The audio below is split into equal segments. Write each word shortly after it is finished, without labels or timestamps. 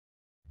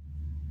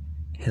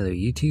Hello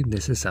YouTube,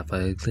 this is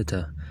Sapphy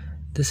Glitter.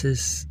 This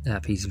is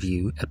Sapphy's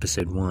View,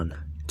 Episode 1,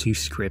 To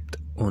Script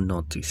or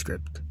Not to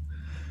Script.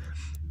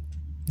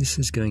 This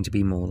is going to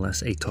be more or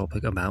less a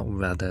topic about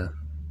whether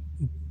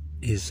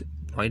is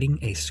writing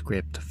a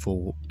script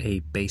for a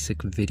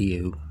basic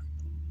video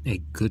a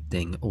good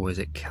thing, or is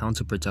it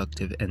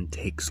counterproductive and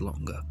takes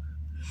longer.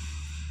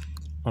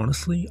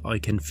 Honestly, I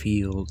can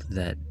feel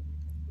that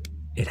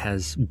it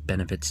has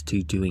benefits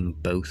to doing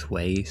both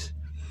ways.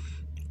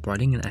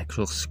 Writing an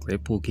actual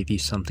script will give you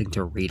something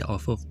to read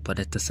off of, but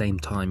at the same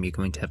time you're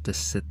going to have to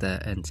sit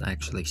there and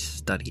actually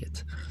study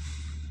it.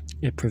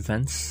 It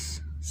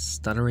prevents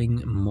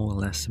stuttering, more or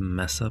less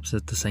mess-ups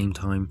at the same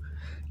time.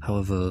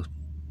 However,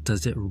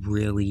 does it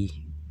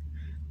really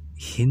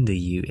hinder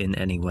you in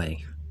any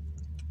way?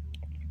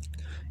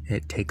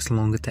 It takes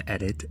longer to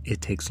edit,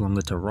 it takes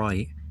longer to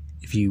write.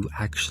 If you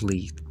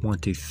actually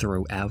want to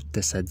throw out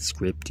the said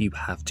script, you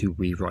have to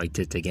rewrite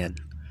it again.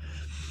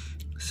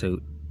 So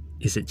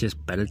is it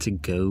just better to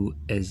go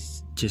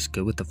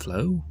with the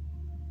flow?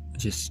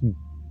 Just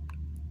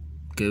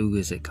go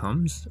as it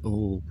comes?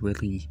 Or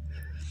really,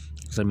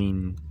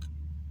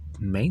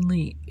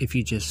 mainly if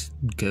you just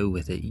go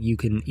with it, you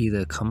can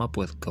either come up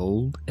with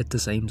gold at the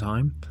same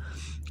time,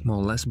 more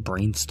or less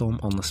brainstorm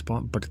on the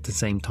spot, but at the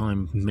same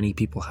time, many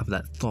people have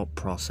that thought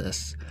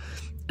process,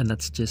 and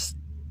that's just,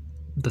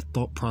 the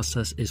thought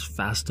process is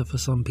faster for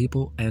some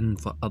people, and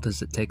for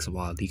others it takes a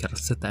while. You gotta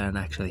sit there and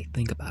actually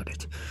think about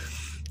it.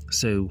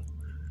 So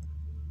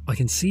I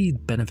can see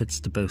benefits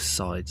to both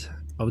sides.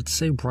 I would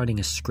say writing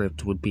a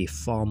script would be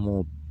far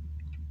more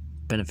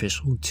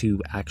beneficial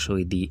to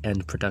actually the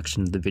end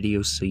production of the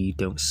video, so you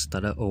don't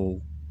stutter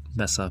or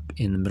mess up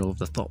in the middle of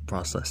the thought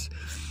process.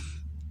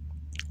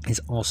 It's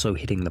also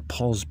hitting the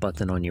pause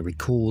button on your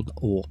record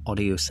or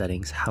audio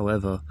settings.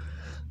 However,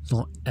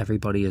 not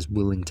everybody is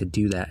willing to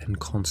do that and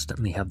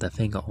constantly have their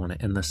finger on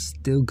it, and there's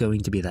still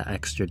going to be that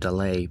extra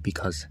delay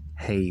because,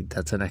 hey,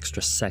 that's an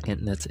extra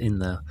second that's in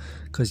there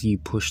because you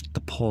pushed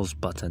the pause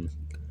button.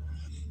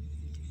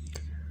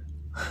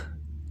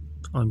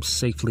 I'm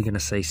safely going to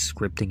say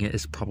scripting it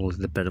is probably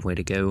the better way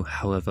to go.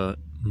 However,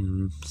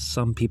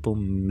 some people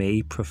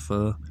may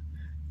prefer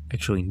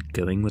actually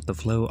going with the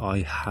flow.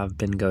 I have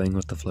been going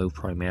with the flow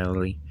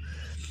primarily.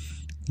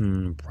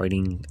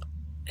 Writing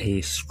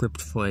a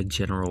script for a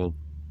general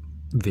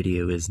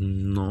video is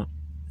not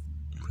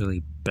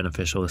really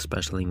beneficial,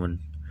 especially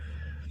when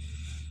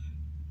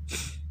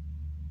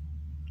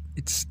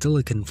it's still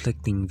a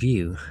conflicting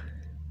view.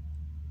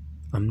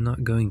 I'm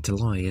not going to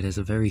lie, it is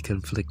a very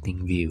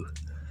conflicting view.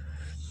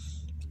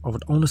 I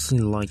would honestly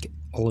like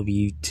all of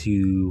you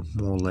to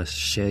more or less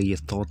share your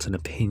thoughts and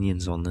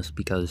opinions on this,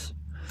 because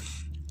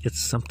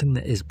it's something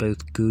that is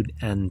both good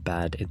and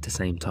bad at the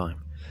same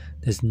time.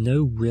 There's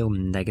no real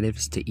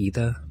negatives to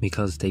either,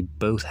 because they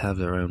both have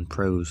their own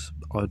pros.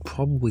 I would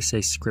probably say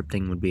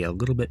scripting would be a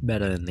little bit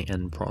better in the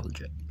end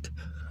project.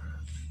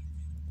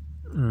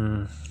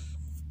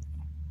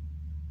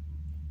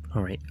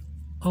 Alright,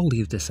 I'll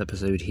leave this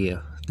episode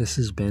here. This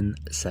has been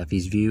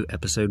Sapphy's View,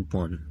 Episode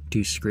 1,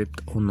 To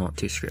Script or Not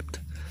to Script.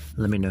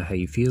 Let me know how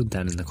you feel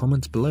down in the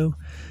comments below,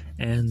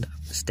 and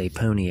stay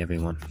pony,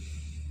 everyone.